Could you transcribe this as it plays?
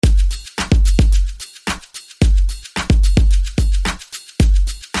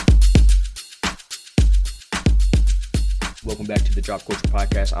Drop Culture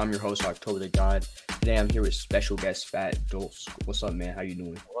Podcast. I'm your host, October the God. Today I'm here with special guest Fat Dolsk. What's up, man? How you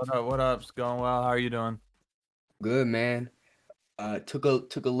doing? What up? What up? It's going well. How are you doing? Good, man. Took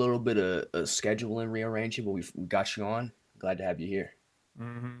a little bit of scheduling rearranging, but we got you on. Glad to have you here.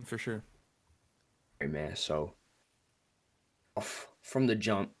 For sure. Hey, man. So from the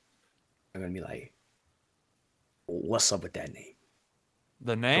jump, I'm gonna be like, what's up with that name?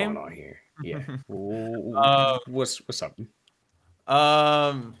 The What's going name? on here? Yeah. Uh, What's up?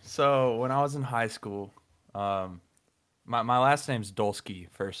 so when I was in high school, um, my last name's Dolsky,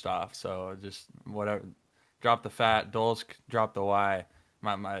 first off. So just whatever, drop the fat, Dolsk, drop the Y.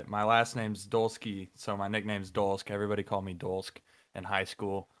 My last name's Dolsky, so my nickname's Dolsk. Everybody called me Dolsk in high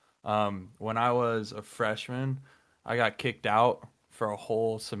school. When I was a freshman, I got kicked out for a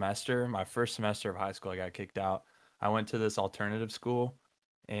whole semester. My first semester of high school, I got kicked out. I went to this alternative school,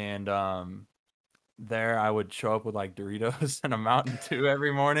 and there I would show up with like Doritos and a Mountain Dew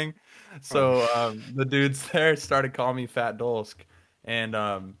every morning. Oh, So the dudes there started calling me Fat Dolsk, and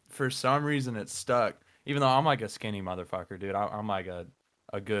for some reason it stuck. Even though I'm like a skinny motherfucker, dude. I'm like a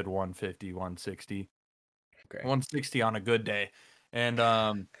good 150, 160, okay. 160 on a good day. And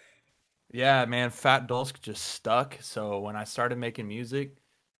yeah, man, Fat Dolsk just stuck. So when I started making music,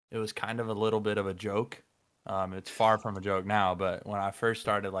 it was kind of a little bit of a joke. It's far from a joke now, but when I first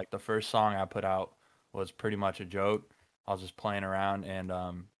started, like the first song I put out was pretty much a joke. I was just playing around, and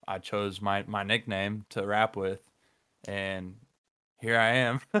I chose my nickname to rap with, and here I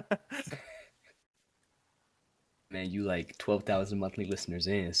am. Man, you like 12,000 monthly listeners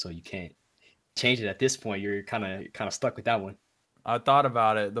in, so you can't change it at this point. You're kind of stuck with that one. I thought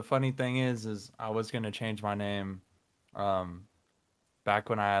about it. The funny thing is I was gonna change my name, um, back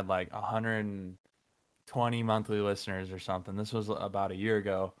when I had like 120 monthly listeners or something. This was about a year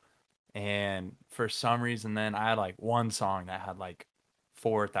ago. And for some reason, then I had like one song that had like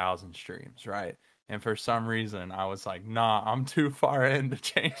 4,000 streams, right? And for some reason, I was like, nah, I'm too far in to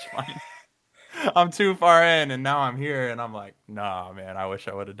change my. I'm too far in, and now I'm here, and I'm like, nah, man, I wish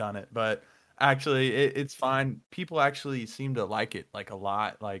I would have done it. But actually, it's fine. People actually seem to like it like a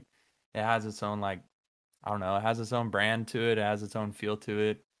lot. Like it has its own like I don't know, it has its own brand to it. It has its own feel to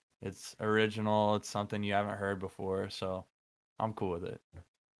it. It's original. It's something you haven't heard before, so I'm cool with it.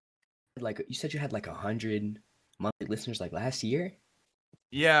 Like you said, you had like 100 monthly listeners like last year.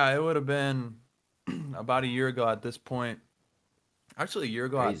 Yeah, it would have been about a year ago at this point. Actually, a year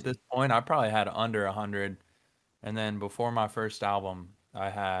ago at this Crazy. point, I probably had under 100. And then before my first album, I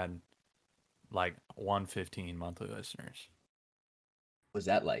had like 115 monthly listeners. Was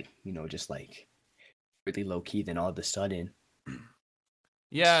that like just like really low key? Then all of a sudden,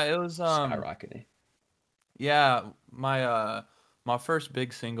 Yeah, it was skyrocketing. yeah, my first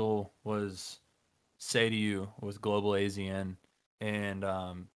big single was Say to You with Global AZN, and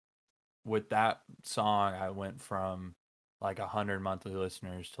with that song I went from like 100 monthly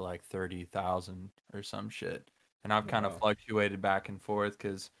listeners to like 30,000 or some shit. And I've kind of Wow. fluctuated back and forth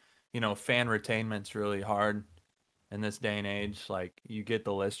cuz fan retainment's really hard in this day and age. Like you get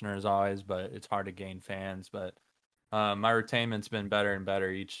the listeners always, but it's hard to gain fans, but my retainment's been better and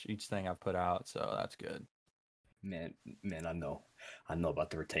better each thing I've put out, so that's good. Man, man, I know about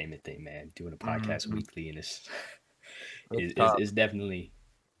the retainment thing, man. Doing a podcast Mhm. weekly and it's It's is tough. is definitely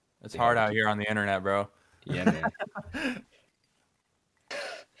It's hard hard to out keep. here on the internet, bro. Yeah, man.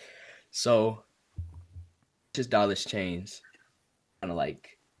 So just Dallas Chains, kind of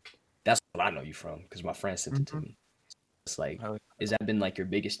like that's what I know you from because my friend sent it to Mhm. me. It's like, Oh, has that been like your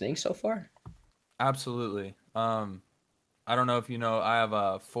biggest thing so far? absolutely. I don't know if you know, I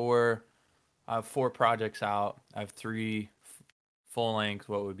have four projects out. I have three full length,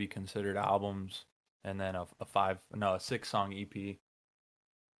 what would be considered albums, and then a 6 song EP.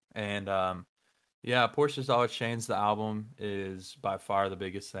 And yeah, Porsche's Always Changed, the album is by far the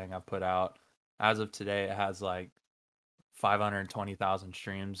biggest thing I've put out. As of today, it has like 520,000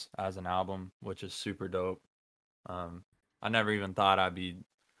 streams as an album, which is super dope. Um, I never even thought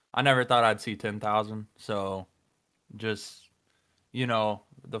I never thought I'd see 10,000. So just,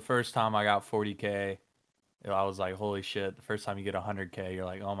 the first time I got 40K, I was like, holy shit. The first time you get 100K, you're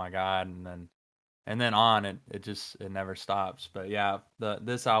like, oh my God. And then on it never stops. But yeah,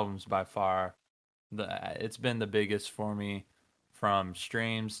 this album's by far it's been the biggest for me, from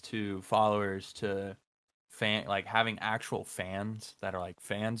streams to followers to like having actual fans that are like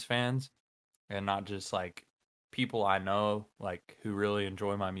fans, and not just like people I know like who really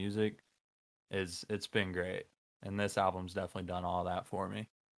enjoy my music. It's been great. And this album's definitely done all that for me.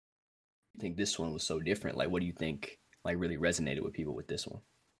 I think this one was so different. Like, what do you think like really resonated with people with this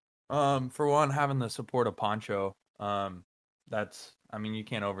one? For one, having the support of Poncho. that's, I mean, you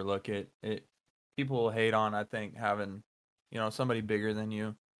can't overlook it. People hate on, I think, having, somebody bigger than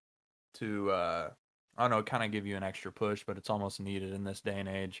you to, I don't know, kind of give you an extra push, but it's almost needed in this day and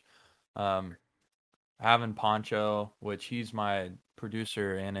age. Um, Having Poncho, which he's my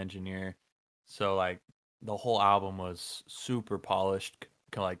producer and engineer, so like the whole album was super polished,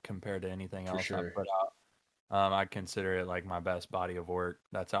 like compared to anything For else I've sure. put out. I consider it like my best body of work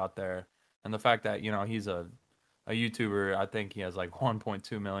that's out there. And the fact that, he's a YouTuber, I think he has like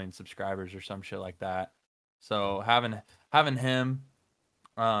 1.2 million subscribers or some shit like that. So having him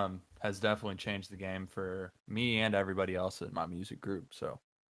has definitely changed the game for me and everybody else in my music group. So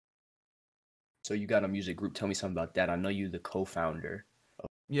So you got a music group. Tell me something about that. I know you the co-founder.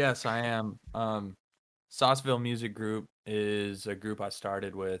 yes, I am. Sauceville Music Group is a group I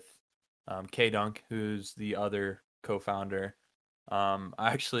started with K Dunk, who's the other co-founder. I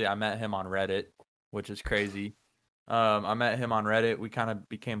met him on Reddit, which is crazy. I met him on Reddit. We kind of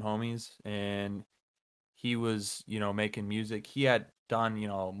became homies, and he was, making music. He had done,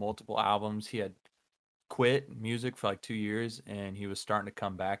 multiple albums. He had quit music for like 2 years, and he was starting to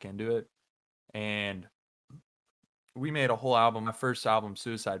come back into it. And we made a whole album. My first album,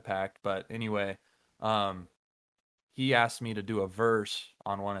 Suicide Pact. But anyway, um, he asked me to do a verse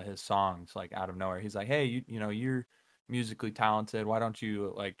on one of his songs, like out of nowhere. He's like, "Hey, you're musically talented. Why don't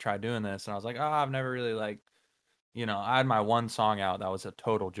you like try doing this?" And I was like, "Oh, I've never really like, I had my one song out that was a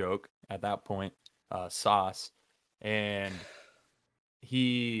total joke at that point, Sauce, and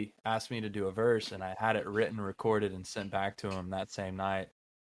he asked me to do a verse, and I had it written, recorded, and sent back to him that same night.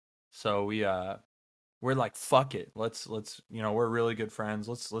 So we're like, fuck it, let's we're really good friends.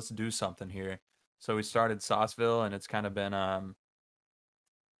 Let's do something here. So we started Sauceville, and it's kind of been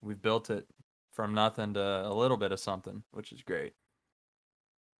we've built it from nothing to a little bit of something, which is great.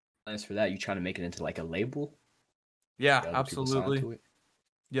 Plans for that? You trying to make it into like a label? Yeah, Get other people signed absolutely. to it?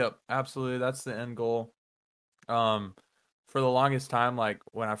 Yep, absolutely. That's the end goal. Um, for the longest time, like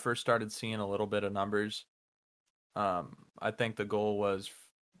when I first started seeing a little bit of numbers, I think the goal was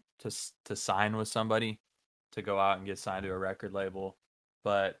to sign with somebody, to go out and get signed to a record label.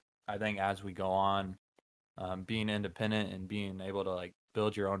 But I think as we go on, being independent and being able to like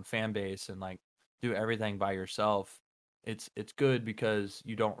build your own fan base and like do everything by yourself, it's good because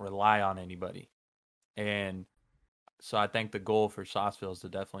you don't rely on anybody. And so I think the goal for Sauceville is to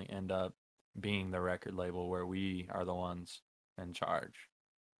definitely end up being the record label where we are the ones in charge.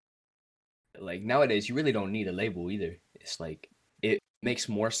 Like nowadays, you really don't need a label either. It's like it makes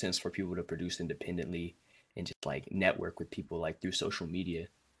more sense for people to produce independently and just like network with people like through social media.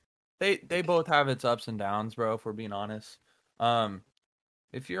 They Like both have its ups and downs, bro, if we're being honest. Um,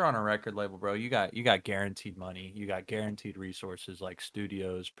 if you're on a record label, bro, you got guaranteed money. You got guaranteed resources like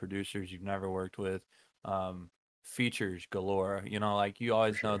studios, producers you've never worked with, um, features galore. Like you for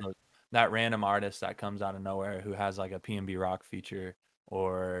always know sure. that random artist that comes out of nowhere who has like a PNB Rock feature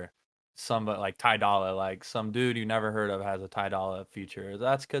or somebody like Ty Dolla, like some dude you never heard of has a Ty Dolla feature.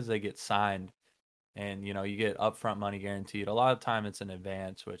 That's because they get signed and you get upfront money guaranteed. A lot of time it's in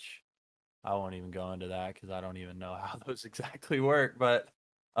advance, which I won't even go into that because I don't even know how those exactly work.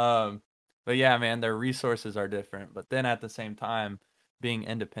 Um, but yeah, man, their resources are different. But then at the same time, being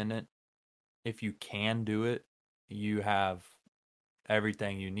independent, if you can do it, you have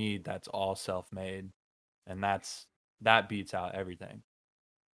everything you need. That's all self-made, and that beats out everything.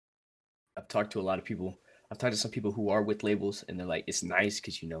 I've talked to a lot of people. I've talked to some people who are with labels, and they're like, it's nice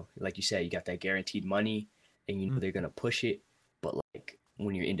because like you said, you got that guaranteed money, and you know Mm. they're gonna push it. But like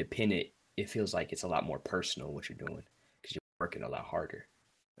when you're independent, it feels like it's a lot more personal what you're doing because you're working a lot harder.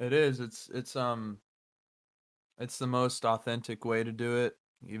 It is. It's the most authentic way to do it.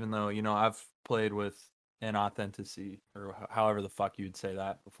 Even though I've played with inauthenticity or however the fuck you'd say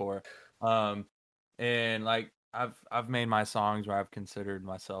that before. Um, and like I've made my songs where I've considered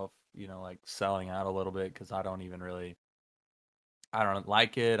myself, like selling out a little bit because I don't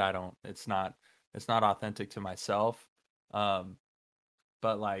like it. I don't. It's not authentic to myself. Um,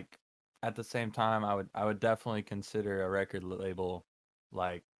 but like at the same time, I would definitely consider a record label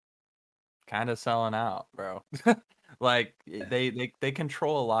like kind of selling out, bro. Like they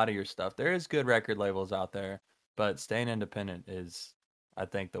control a lot of your stuff. There is good record labels out there, but staying independent is, I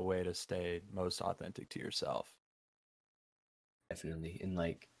think, the way to stay most authentic to yourself. Definitely. And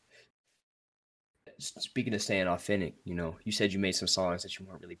like speaking of staying authentic, you said you made some songs that you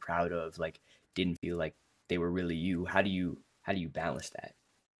weren't really proud of, like didn't feel like they were really you. How do you balance that?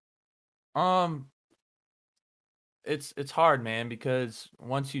 Um, it's hard, man, because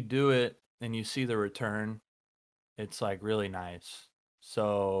once you do it and you see the return, it's like really nice.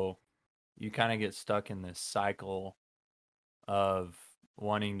 So you kind of get stuck in this cycle of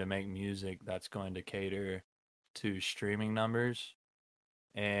wanting to make music that's going to cater to streaming numbers.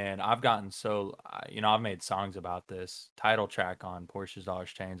 And I've gotten so, I've made songs about this. Title track on Porsche's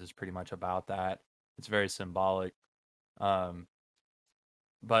Dollars Chains is pretty much about that. It's very symbolic. Um,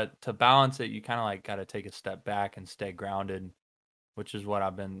 but to balance it, you kind of like got to take a step back and stay grounded, which is what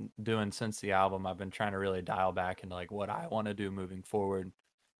I've been doing since the album. I've been trying to really dial back into like what I want to do moving forward,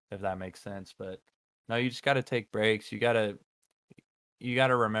 if that makes sense. But no, you just got to take breaks. You got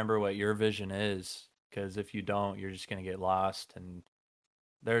to remember what your vision is, because if you don't, you're just going to get lost. And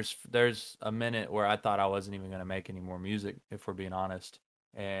there's a minute where I thought I wasn't even going to make any more music, if we're being honest.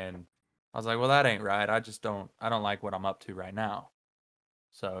 And I was like, well, that ain't right. I don't like what I'm up to right now.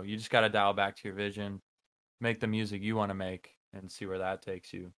 So you just got to dial back to your vision, make the music you want to make, and see where that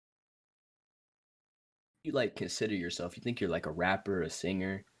takes you. You like consider yourself? You think you're like a rapper, a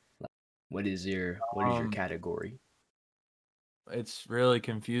singer? Like, what is your Um, category? it's really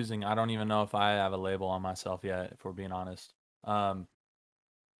confusing. I don't even know if I have a label on myself yet, if we're being honest. Um,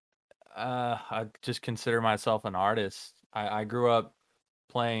 I just consider myself an artist. I grew up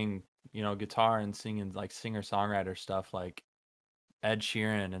playing, guitar and singing like singer-songwriter stuff like Ed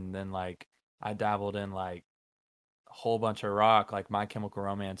Sheeran, and then like I dabbled in like a whole bunch of rock. Like My Chemical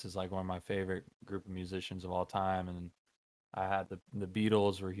Romance is like one of my favorite group of musicians of all time, and I had the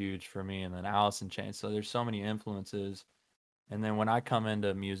Beatles were huge for me, and then Alice in Chains. So there's so many influences. And then when I come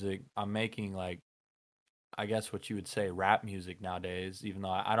into music, I'm making like I guess what you would say rap music nowadays, even though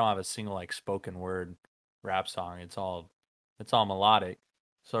I don't have a single like spoken word rap song. It's all melodic.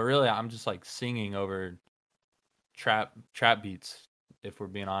 So really I'm just like singing over trap beats, if we're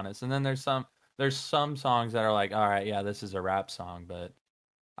being honest. And then there's some songs that are like, all right, yeah, this is a rap song, but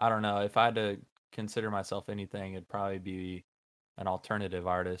I don't know. If I had to consider myself anything, it'd probably be an alternative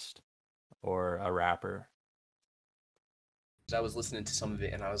artist or a rapper. I was listening to some of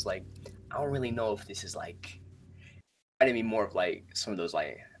it and I was like, I don't really know if this is like. I didn't mean more of like some of those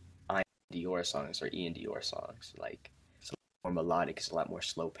like I Dior songs or Ian Dior songs. Like it's a lot more melodic. It's a lot more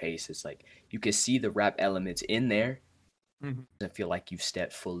slow pace. It's like you can see the rap elements in there. Mhm. I feel like you've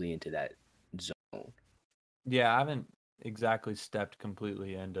stepped fully into that zone. Yeah, I haven't exactly stepped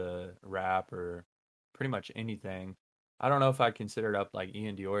completely into rap or pretty much anything. I don't know if I consider it up like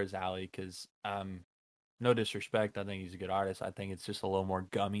Ian Dior's alley because, no disrespect, I think he's a good artist. I think it's just a little more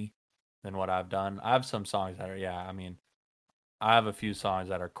gummy than what I've done. I have some songs that are, yeah, I mean, I have a few songs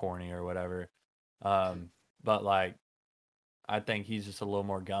that are corny or whatever. Um, but like, I think he's just a little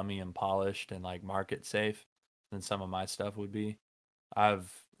more gummy and polished and like market safe than some of my stuff would be. I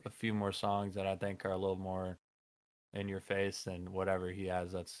have a few more songs that I think are a little more in your face than whatever he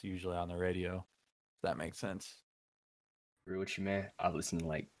has that's usually on the radio. If that makes sense. Agree with you, man. I listen to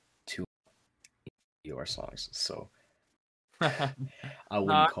like two Dior songs, so I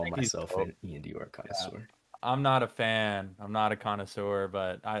No, I wouldn't call think he's myself dope. an Ian Dior Yeah. connoisseur. I'm not a fan. I'm not a connoisseur,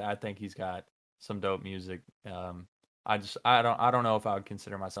 but I think he's got some dope music. I don't know if I would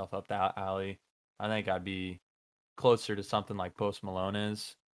consider myself up that alley. I think I'd be closer to something like Post Malone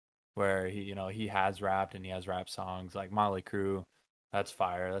is, where he has rapped and he has rap songs like Molly Crew. That's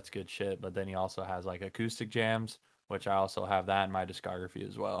fire. That's good shit. But then he also has like acoustic jams, which I also have that in my discography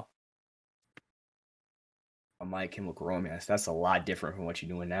as well. My Chemical Romance, that's a lot different from what you're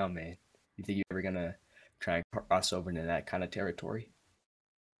doing now, man. You think you're ever gonna try and cross over into that kind of territory?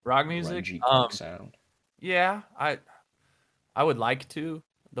 Rock music, Grungy punk sound. yeah, I would like to.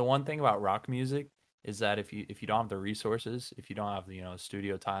 The one thing about rock music is that if you don't have the resources, if you don't have the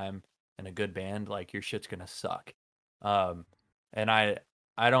studio time and a good band, like your shit's gonna suck. Um, and I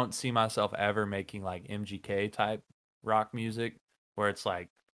don't see myself ever making like MGK type rock music where it's like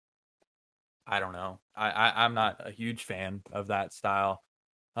I don't know. I'm not a huge fan of that style.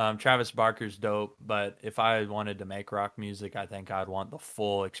 Travis Barker's dope, but if I wanted to make rock music, I think I'd want the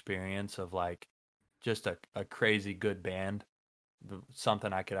full experience of like just a crazy good band,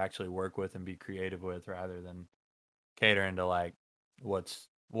 something I could actually work with and be creative with rather than catering to like what's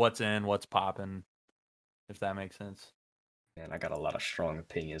in, what's popping, if that makes sense. Man, I got a lot of strong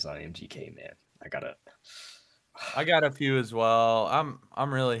opinions on MGK, man. I gotta. I got a few as well.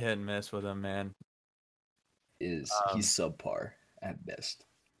 I'm really hit and miss with him, man. Is he's Um, subpar at best.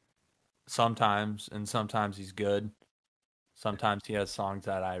 sometimes and sometimes he's good. Sometimes he has songs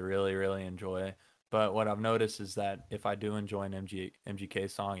that I really, really enjoy. But what I've noticed is that if I do enjoy an MGK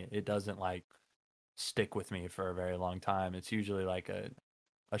song, it doesn't like stick with me for a very long time. It's usually like a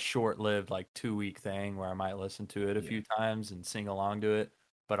short-lived like 2 week thing where I might listen to it a Yeah, few times and sing along to it,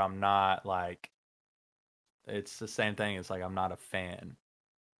 but I'm not like it's the same thing. It's like I'm not a fan.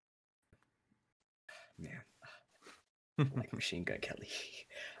 man. like Machine Gun Kelly.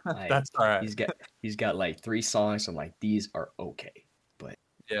 I That's all right. he's got he's got like three songs. I'm like, these are okay, but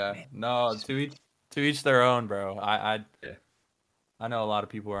Yeah. man, No, just to each their own, bro. yeah. I know a lot of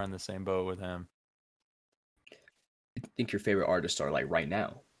people are in the same boat with him. I think your favorite artists are like right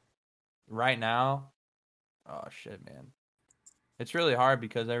now. Right now, oh shit, man. It's really hard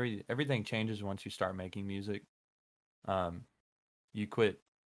because everything changes once you start making music. Um, you quit,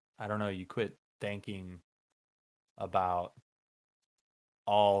 I don't know, you quit thinking about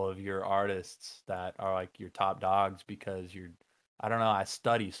all of your artists that are like your top dogs because I don't know, I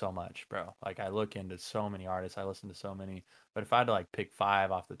study so much, bro. Like I look into so many artists, I listen to so many. But if I had to like pick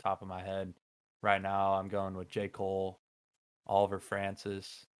five off the top of my head, right now I'm going with J. Cole, Oliver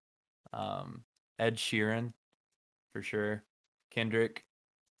Francis, um, Ed Sheeran for sure, Kendrick,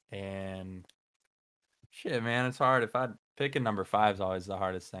 and shit, man, it's hard. If I picking number five is always the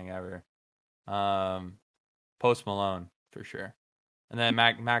hardest thing ever. Um, Post Malone for sure. And then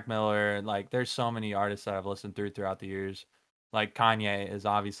Mac Miller, like there's so many artists that I've listened throughout the years. Like Kanye is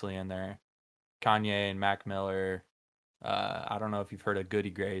obviously in there. Kanye and Mac Miller. I don't know if you've heard of Goody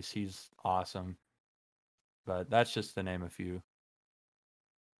Grace. He's awesome. But that's just to name a few.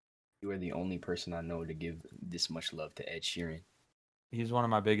 You are the only person I know to give this much love to Ed Sheeran. He's one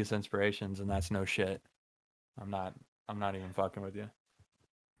of my biggest inspirations, and that's no shit. I'm not I'm not even fucking with you.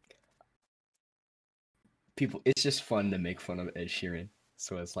 People, it's just fun to make fun of Ed Sheeran.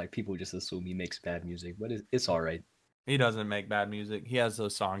 So it's like people just assume he makes bad music, but it's all right. He doesn't make bad music. He has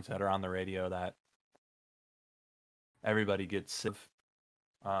those songs that are on the radio that everybody gets sick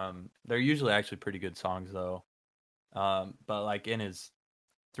of. They're usually actually pretty good songs though. But like in his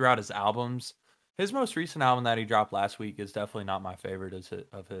throughout his albums, his most recent album that he dropped last week is definitely not my favorite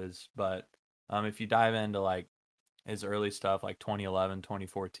of his. But if you dive into like his early stuff, like 2011,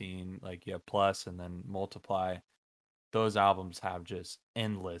 2014, like you have Plus and then Multiply, those albums have just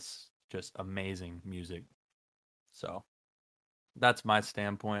endless, just amazing music. So that's my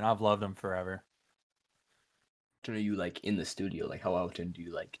standpoint. I've loved him forever. Often are you like in the studio? Like how often do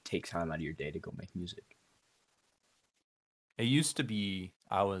you like take time out of your day to go make music? It used to be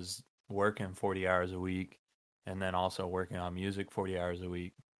I was working 40 hours a week and then also working on music 40 hours a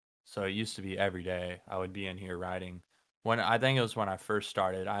week. So it used to be every day I would be in here writing. When I think it was when I first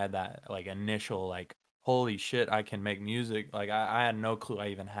started, I had that like initial like holy shit, I can make music. Like I had no clue I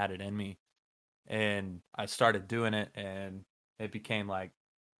even had it in me. And I started doing it and it became like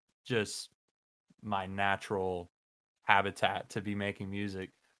just my natural habitat to be making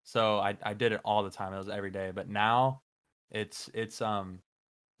music. So I did it all the time. It was every day. But now it's it's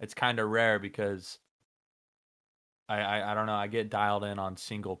kind of rare because I don't know, I get dialed in on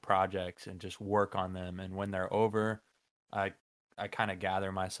single projects and just work on them, and when they're over, I I kind of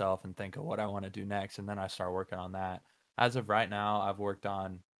gather myself and think of what I want to do next, and then I start working on that. As of right now, I've worked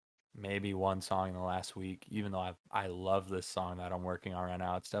on maybe one song in the last week, even though I love this song that I'm working on right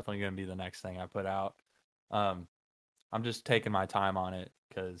now. It's definitely going to be the next thing I put out. Um, I'm just taking my time on it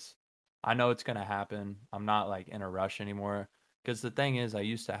because I know it's gonna happen. I'm not like in a rush anymore. Because the thing is, I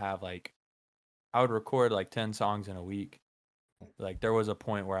used to have like I would record like 10 songs in a week. Like there was a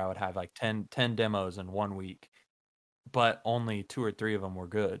point where I would have like ten demos in 1 week, but only two or three of them were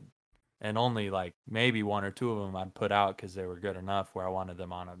good, and only like maybe one or two of them I'd put out because they were good enough where I wanted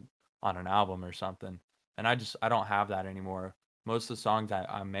them on an album or something. And I don't have that anymore. Most of the songs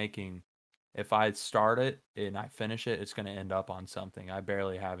I'm making, if I start it and I finish it, it's going to end up on something. I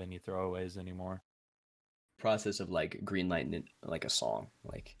barely have any throwaways anymore. Process of like greenlighting like a song,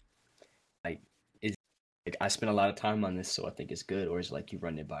 like is like I spent a lot of time on this, so I think it's good, or is it like you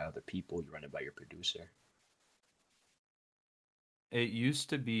run it by other people, you run it by your producer? It used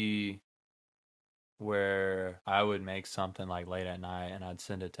to be where I would make something like late at night and I'd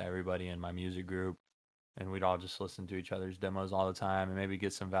send it to everybody in my music group and we'd all just listen to each other's demos all the time and maybe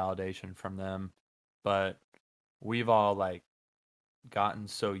get some validation from them. But we've all like gotten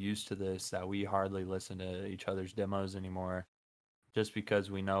so used to this that we hardly listen to each other's demos anymore just because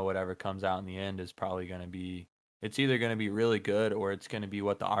we know whatever comes out in the end is probably going to be it's either going to be really good or it's going to be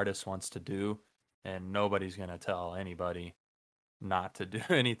what the artist wants to do and nobody's going to tell anybody not to do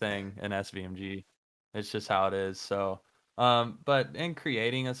anything in SVMG. It's just how it is. So, but in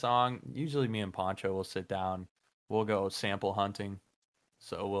creating a song, usually me and Poncho will sit down, we'll go sample hunting.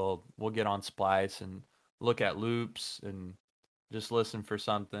 So we'll get on Splice and look at loops and just listen for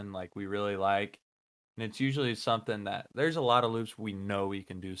something like we really like. And it's usually something that there's a lot of loops we know we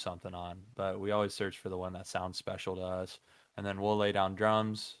can do something on, but we always search for the one that sounds special to us. And then we'll lay down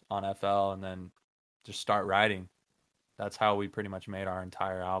drums on FL and then just start writing. That's how we pretty much made our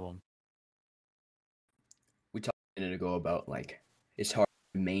entire album. We talk minute ago about like it's hard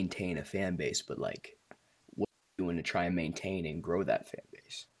to maintain a fan base, but like what are you doing to try and maintain and grow that fan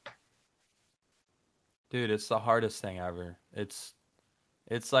base? Dude, it's the hardest thing ever. It's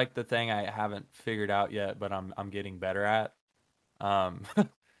like the thing I haven't figured out yet, but I'm getting better at. Um,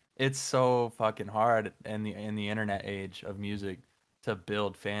 it's so fucking hard in the internet age of music to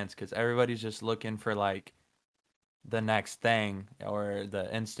build fans because everybody's just looking for like the next thing or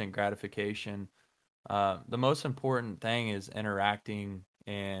the instant gratification. The most important thing is interacting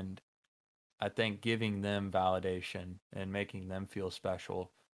and I think giving them validation and making them feel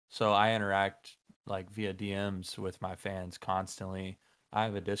special. So I interact like via DMs with my fans constantly. I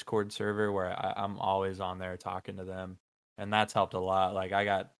have a Discord server where I'm always on there talking to them, and that's helped a lot. Like I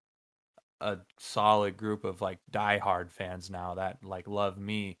got a solid group of like diehard fans now that like love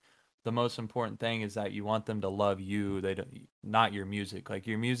me. The most important thing is that you want them to love you. They don't, not your music. Like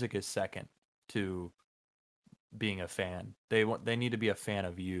your music is second to being a fan. They need to be a fan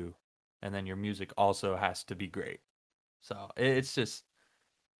of you, and then your music also has to be great. So it's just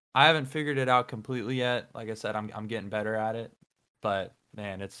I haven't figured it out completely yet. Like I said, I'm getting better at it, but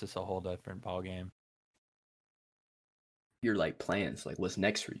man, it's just a whole different ball game. Your like plans, like what's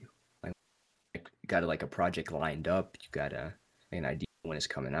next for you? Like you got like a project lined up, you got an idea when it's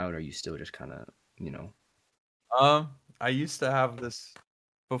coming out, or you still just kind of, you know, I used to have this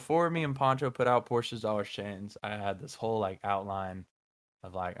before me and Poncho put out Porsche's Dollar Chains. I had this whole like outline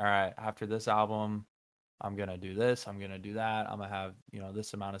of like, all right, after this album, I'm gonna do this, I'm gonna do that, I'm gonna have,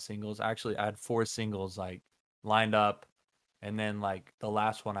 this amount of singles. Actually, I had four singles like lined up, and then like the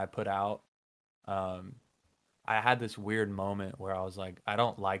last one I put out, um, I had this weird moment where I was like, I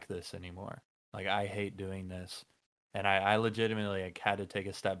don't like this anymore. Like I hate doing this. And I legitimately like had to take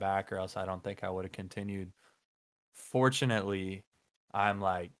a step back or else I don't think I would have continued. Fortunately, I'm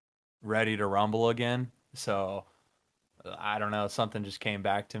like ready to rumble again. So I don't know, something just came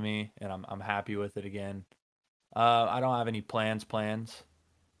back to me and I'm happy with it again. I don't have any plans.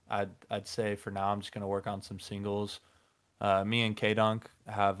 I'd say for now I'm just gonna work on some singles. Me and K Dunk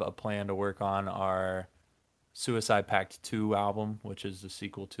have a plan to work on our Suicide Pact 2 album, which is the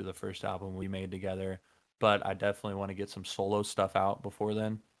sequel to the first album we made together. But I definitely want to get some solo stuff out before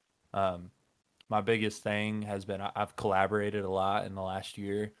then. Um, my biggest thing has been I've collaborated a lot in the last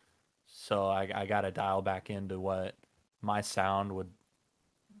year, so I got to dial back into what my sound would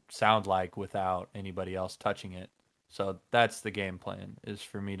sound like without anybody else touching it. So that's the game plan is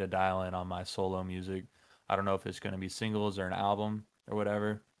for me to dial in on my solo music. I don't know if it's going to be singles or an album or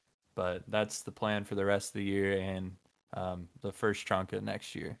whatever, but that's the plan for the rest of the year and the first chunk of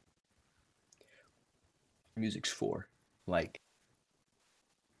next year. music's for. Like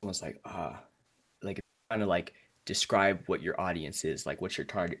almost like like kind of like describe what your audience is, like what's your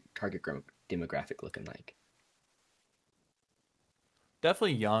demographic looking like.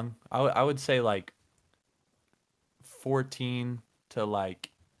 Definitely young. I would say like 14 to like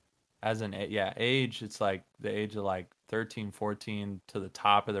as an yeah age it's like the age of like 13, 14 to the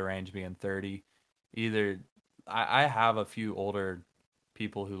top of the range being 30. Either I have a few older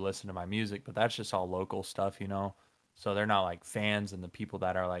people who listen to my music, but that's just all local stuff. So they're not like fans and the people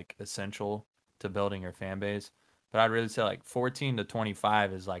that are like essential to building your fan base. But I'd really say like 14 to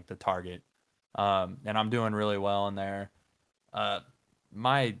 25 is like the target. And I'm doing really well in there.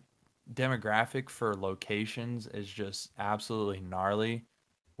 My demographic for locations is just absolutely gnarly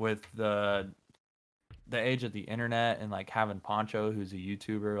with the age of the internet and like having Poncho who's a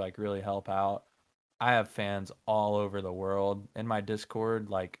YouTuber like really help out. I have fans all over the world in my Discord.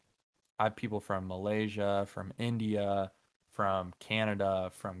 Like I have people from Malaysia, from India, from Canada,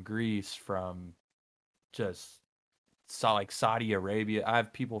 from Greece, from just like Saudi Arabia. I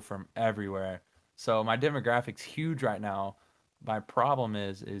have people from everywhere. So my demographic's huge right now. My problem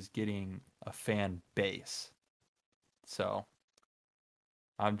is getting a fan base. So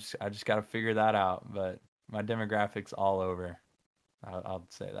I just got to figure that out. But my demographic's all over. I'll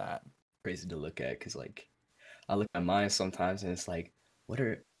say that. Crazy to look at because like I look at mine sometimes and it's like, what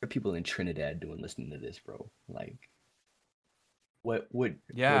are people in Trinidad doing listening to this, bro? Like, what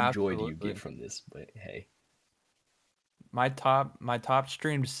Yeah, joy do you get absolutely. from this? But hey, My top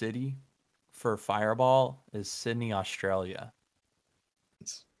streamed city for Fireball is Sydney, Australia.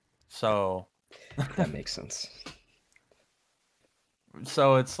 it's, that So that makes sense.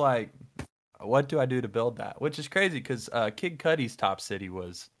 so it's like what do I do to build that? Which is crazy because Kid Cudi's top city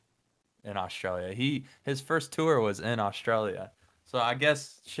was in Australia. His first tour was in Australia. So I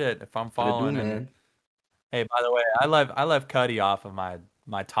guess shit, if I'm What to do, following and man? hey, by the way, I left Cudi off of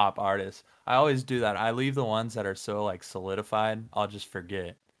my top artists. I always do that. I leave the ones that are so like solidified, I'll just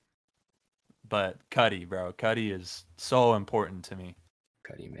forget. But Cudi, bro, Cudi is so important to me.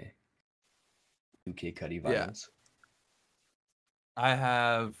 Cuddy, man. New Kid Cuddy Yeah. vinyls. I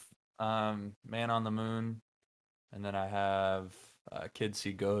have Man on the Moon, and then I have Kids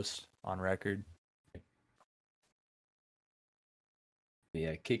See Ghost on record.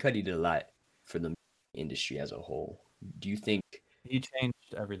 Yeah, Kid Cudi did a lot for the industry as a whole. Do you think He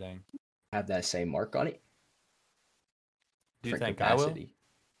changed everything. have that same mark on it? Do you Different think I will? capacity.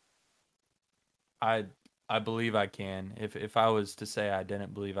 I I believe I can. If I was to say I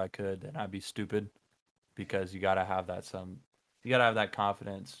didn't believe I could, then I'd be stupid because you gotta have that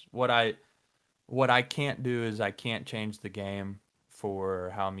confidence. What I can't do is I can't change the game for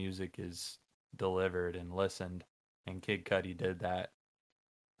how music is delivered and listened, and Kid Cudi did that.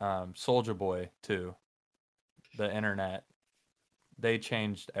 Soldier Boy too. The internet, they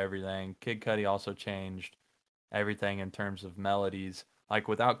changed everything. Kid Cudi also changed everything in terms of melodies. Like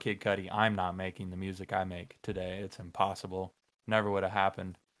without Kid Cudi, I'm not making the music I make today. It's impossible. Never would have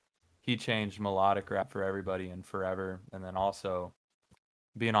happened. He changed melodic rap for everybody and forever, and then also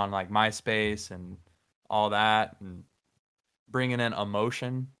being on like MySpace and all that, and bringing in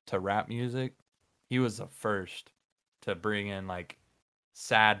emotion to rap music. He was the first to bring in like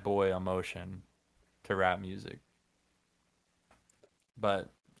sad boy emotion to rap music. But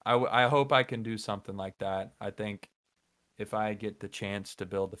I hope I can do something like that. I think if I get the chance to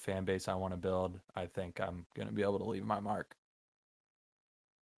build the fan base I want to build, I think I'm going to be able to leave my mark.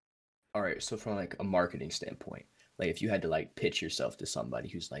 All right, so from like a marketing standpoint, like if you had to like pitch yourself to somebody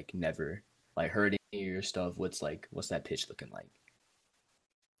who's like never like heard any of your stuff, what's that pitch looking like?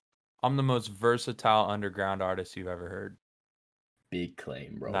 I'm the most versatile underground artist you've ever heard. Big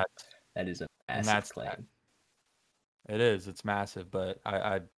claim, And bro. that's That is a and massive that's that. claim. It is. It's massive, but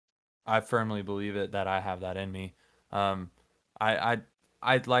I firmly believe it that I have that in me. Um, I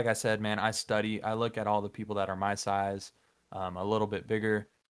like I said, man, I study. I look at all the people that are my size, a little bit bigger,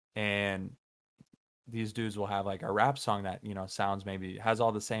 and these dudes will have like a rap song that sounds maybe has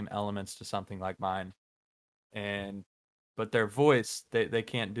all the same elements to something like mine, and but their voice, they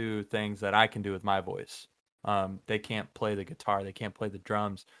can't do things that I can do with my voice. They can't play the guitar, they can't play the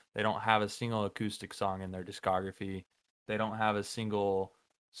drums. They don't have a single acoustic song in their discography. They don't have a single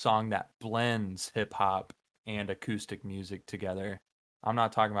song that blends hip hop and acoustic music together. I'm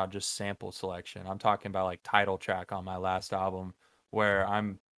not talking about just sample selection. I'm talking about like title track on my last album where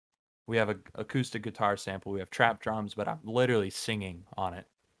we have a acoustic guitar sample, we have trap drums, but I'm literally singing on it.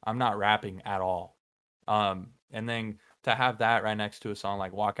 I'm not rapping at all. And then to have that right next to a song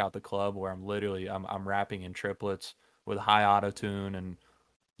like Walk Out the Club where I'm rapping in triplets with high auto tune and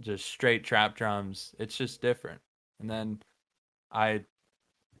just straight trap drums, it's just different. And then I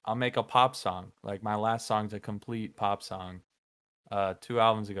I'll make a pop song. Like my last song's a complete pop song. 2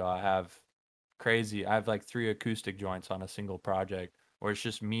 albums ago I have like three acoustic joints on a single project where it's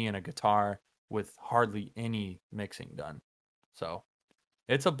just me and a guitar with hardly any mixing done. So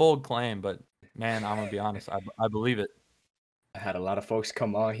it's a bold claim, but man, I'm gonna be honest, I believe it. I had a lot of folks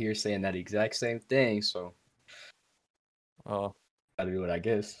come on here saying that exact same thing, so Well, gotta do it, I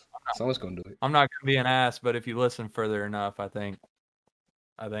guess. Someone's gonna do it. I'm not gonna be an ass, but if you listen further enough, I think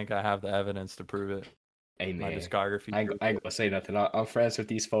I have the evidence to prove it. Hey My man, discography proves I it. ain't gonna say nothing. I'm friends with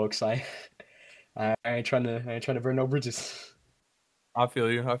these folks. I ain't trying to burn no bridges. I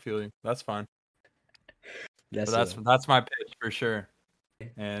feel you. I feel you. That's fine. But That's that's my pitch for sure. I'm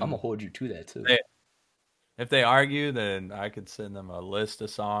And gonna hold you to that too. they, if they argue, then I could send them a list of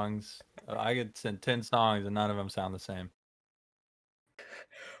songs. I could send 10 songs and none of them sound the same.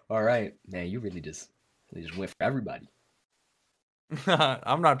 All right, man, you just went for everybody.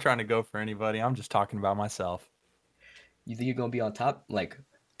 I'm not trying to go for anybody. I'm just talking about myself. You think you're gonna be on top, like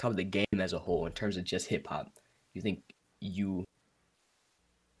top of the game as a whole in terms of just hip hop? You think you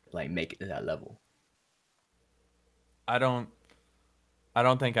like make it to that level? I don't I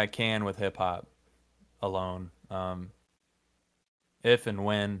don't think I can with hip hop alone. If and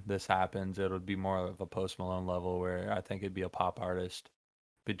when this happens, it would be more of a Post Malone level where I think it'd be a pop artist.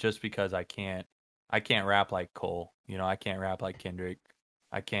 But just because I can't rap like Cole. I can't rap like Kendrick.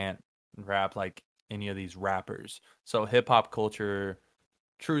 I can't rap like any of these rappers. So hip hop culture,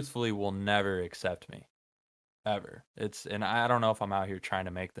 truthfully, will never accept me ever. And I don't know if I'm out here trying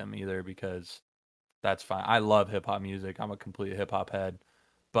to make them either because that's fine. I love hip hop music. I'm a complete hip hop head,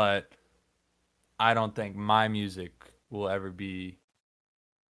 but I don't think my music will ever be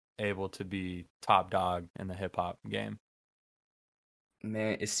able to be top dog in the hip hop game.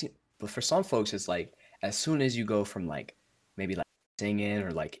 Man, but for some folks, it's like as soon as you go from like maybe like singing or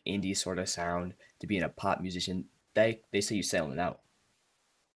like indie sort of sound to being a pop musician, they say you selling out.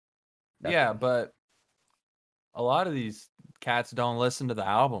 Yeah, Definitely. but a lot of these cats don't listen to the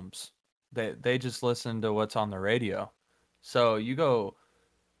albums. They just listen to what's on the radio. So you go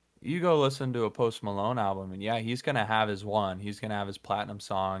listen to a Post Malone album, and yeah, he's gonna have his one. He's gonna have his platinum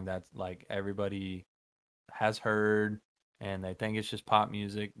song that's like everybody has heard, and they think it's just pop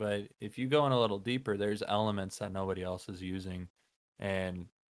music. But if you go in a little deeper, there's elements that nobody else is using, and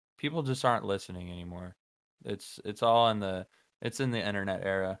people just aren't listening anymore. It's all in the it's in the internet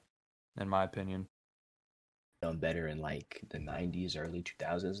era, in my opinion. Done better in like the 90s, early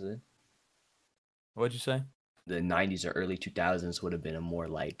 2000s. Then What'd you say? the 90s or early 2000s would have been a more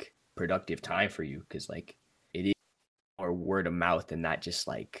like productive time for you because like it is more word of mouth and not just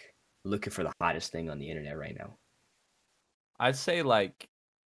like looking for the hottest thing on the internet right now. I'd say like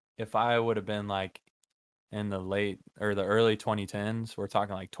if I would have been like in the late or the early 2010s, we're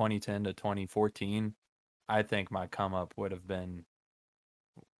talking like 2010 to 2014, I think my come up would have been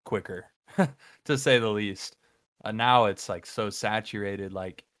quicker, to say the least. Now it's like so saturated.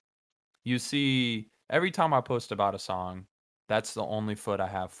 Like you see, every time I post about a song, that's the only foot I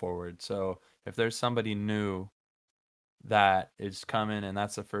have forward. So if there's somebody new that is coming and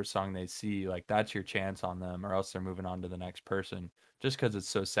that's the first song they see, like that's your chance on them, or else they're moving on to the next person just because it's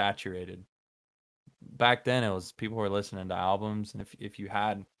so saturated. Back then, it was people were listening to albums, and if you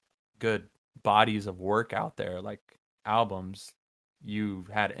had good bodies of work out there, like albums, you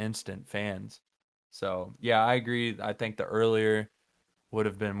had instant fans. So yeah, I agree. I think the earlier would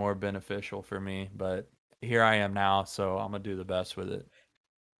have been more beneficial for me, but here I am now, so I'm gonna do the best with it.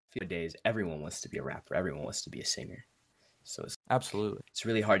 Nowadays, everyone wants to be a rapper. Everyone wants to be a singer. So Absolutely. it's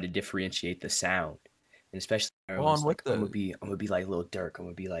really hard to differentiate the sound, and especially Well, and everyone's with like, the I'm gonna be like Lil Durk. I'm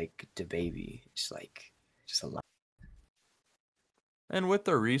gonna be like the baby. It's like just a lot. And with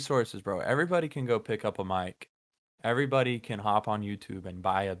the resources, bro, everybody can go pick up a mic. Everybody can hop on YouTube and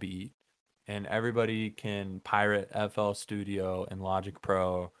buy a beat. And everybody can pirate FL Studio and Logic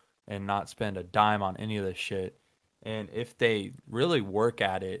Pro and not spend a dime on any of this shit. And if they really work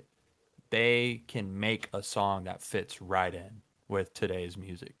at it, they can make a song that fits right in with today's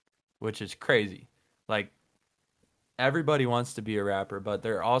music, which is crazy. Like everybody wants to be a rapper, but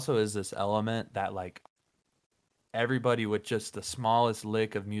there also is this element that like everybody with just the smallest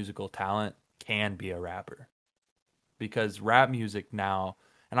lick of musical talent can be a rapper because rap music now,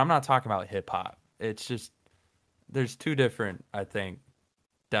 and I'm not talking about hip hop. It's just there's two different, I think,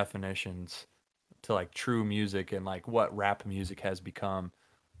 definitions to like true music and like what rap music has become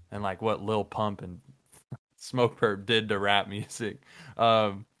and like what Lil Pump and Smoke Perp did to rap music.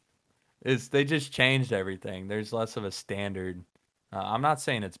 Um, is they just changed everything. There's less of a standard. I'm not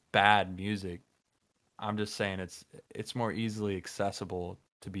saying it's bad music. I'm just saying it's more easily accessible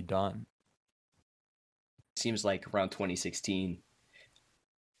to be done. It seems like around 2016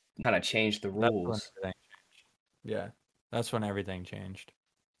 kind of changed the That's when rules. everything. Yeah, that's when everything changed.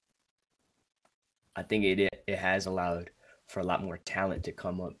 I think it has allowed for a lot more talent to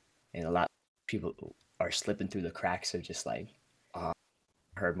come up, and a lot of people are slipping through the cracks of just like I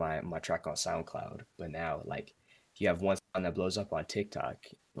heard my track on SoundCloud, but now like if you have one song that blows up on TikTok,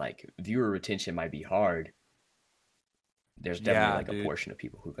 like viewer retention might be hard. There's definitely Yeah, like a dude. portion of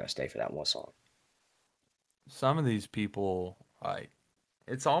people who are gonna stay for that one song. Some of these people, like,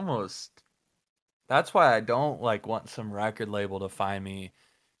 it's almost. That's why I don't like want some record label to find me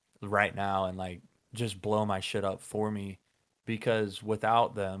right now and like just blow my shit up for me, because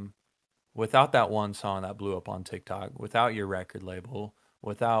without them, without that one song that blew up on TikTok, without your record label,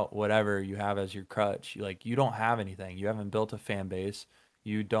 without whatever you have as your crutch, like you don't have anything. You haven't built a fan base.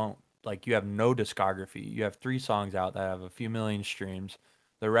 You don't like you have no discography. You have three songs out that have a few million streams.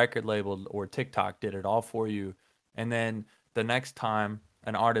 The record label or TikTok did it all for you. And then the next time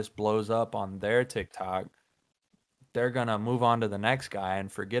an artist blows up on their TikTok, they're gonna move on to the next guy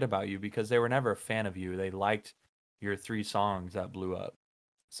and forget about you because they were never a fan of you. They liked your three songs that blew up.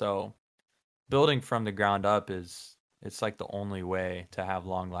 So building from the ground up is it's like the only way to have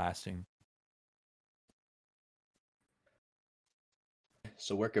long lasting.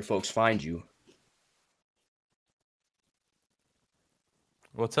 So where can folks find you?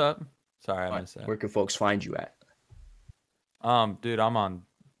 What's up? Sorry, I missed that. Where can folks find you at? Dude, I'm on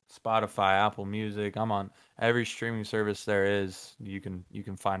Spotify, Apple Music. I'm on every streaming service there is. You can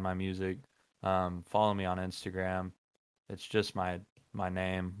find my music. Follow me on Instagram. It's just my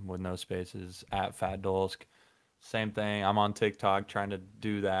name with no spaces at Fat Dolsk. Same thing. I'm on TikTok trying to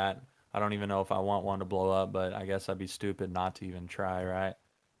do that. I don't even know if I want one to blow up, but I guess I'd be stupid not to even try, right?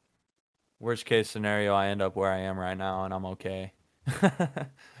 Worst case scenario, I end up where I am right now and I'm okay.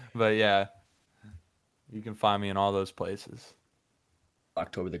 But yeah, you can find me in all those places.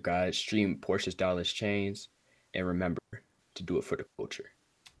 October the God, stream Porsche's Dallas Chains, and remember to do it for the culture.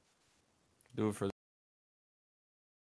 Do it for